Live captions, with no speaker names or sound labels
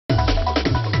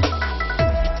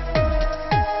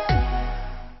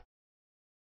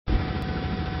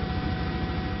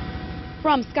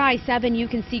From Sky 7, you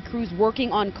can see crews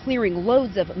working on clearing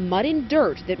loads of mud and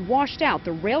dirt that washed out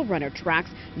the rail runner tracks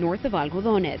north of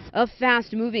Algodones. A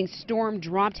fast-moving storm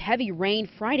dropped heavy rain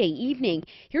Friday evening.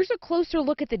 Here's a closer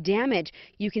look at the damage.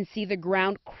 You can see the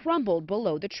ground crumbled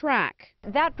below the track.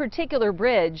 That particular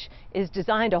bridge is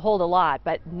designed to hold a lot,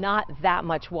 but not that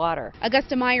much water.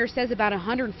 Augusta Meyer says about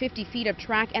 150 feet of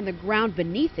track and the ground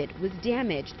beneath it was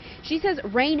damaged. She says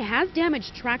rain has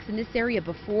damaged tracks in this area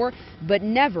before, but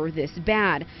never this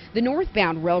bad. The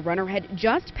northbound rail runner had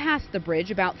just passed the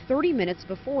bridge about 30 minutes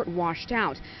before it washed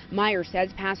out. Meyer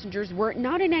says passengers were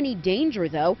not in any danger,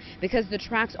 though, because the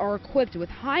tracks are equipped with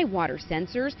high water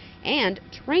sensors and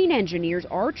train engineers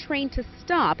are trained to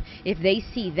stop if they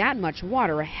see that much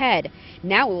water ahead.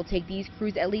 Now it will take these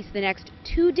crews at least the next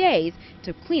 2 days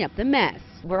to clean up the mess.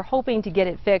 We're hoping to get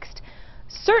it fixed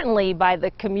certainly by the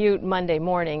commute Monday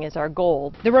morning is our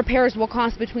goal. The repairs will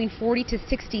cost between $40,000 to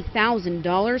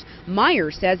 $60,000.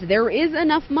 Meyer says there is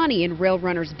enough money in Rail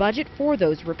Runner's budget for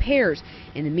those repairs.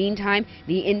 In the meantime,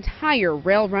 the entire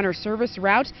Rail Runner service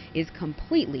route is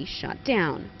completely shut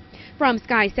down. From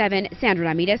Sky 7, Sandra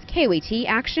Ramirez, KOAT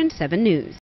Action 7 News.